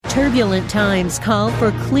Turbulent times call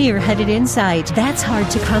for clear-headed insight. That's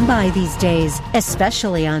hard to come by these days,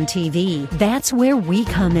 especially on TV. That's where we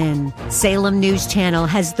come in. Salem News Channel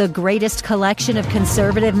has the greatest collection of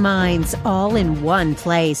conservative minds all in one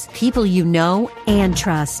place. People you know and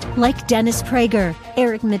trust, like Dennis Prager,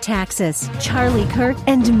 Eric Metaxas, Charlie Kirk,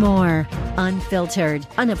 and more. Unfiltered,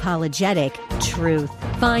 unapologetic truth.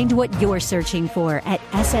 Find what you're searching for at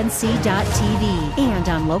snc.tv and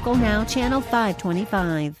on Local Now, Channel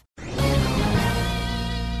 525.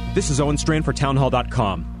 This is Owen Strachan for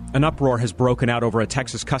townhall.com. An uproar has broken out over a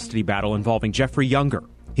Texas custody battle involving Jeffrey Younger.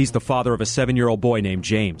 He's the father of a 7-year-old boy named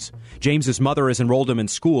James. James's mother has enrolled him in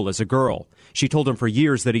school as a girl. She told him for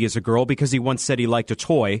years that he is a girl because he once said he liked a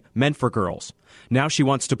toy meant for girls. Now she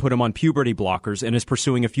wants to put him on puberty blockers and is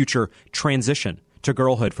pursuing a future transition to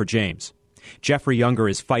girlhood for James. Jeffrey Younger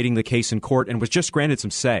is fighting the case in court and was just granted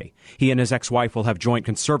some say. He and his ex-wife will have joint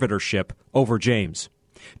conservatorship over James.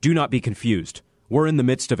 Do not be confused. We're in the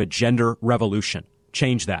midst of a gender revolution.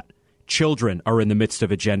 Change that. Children are in the midst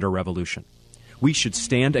of a gender revolution. We should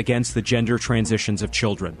stand against the gender transitions of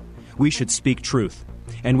children. We should speak truth.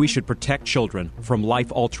 And we should protect children from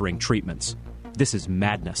life-altering treatments. This is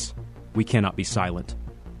madness. We cannot be silent.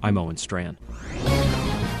 I'm Owen Strachan.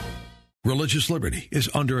 Religious liberty is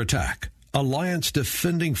under attack. Alliance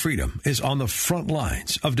Defending Freedom is on the front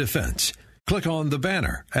lines of defense. Click on the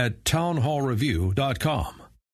banner at townhallreview.com.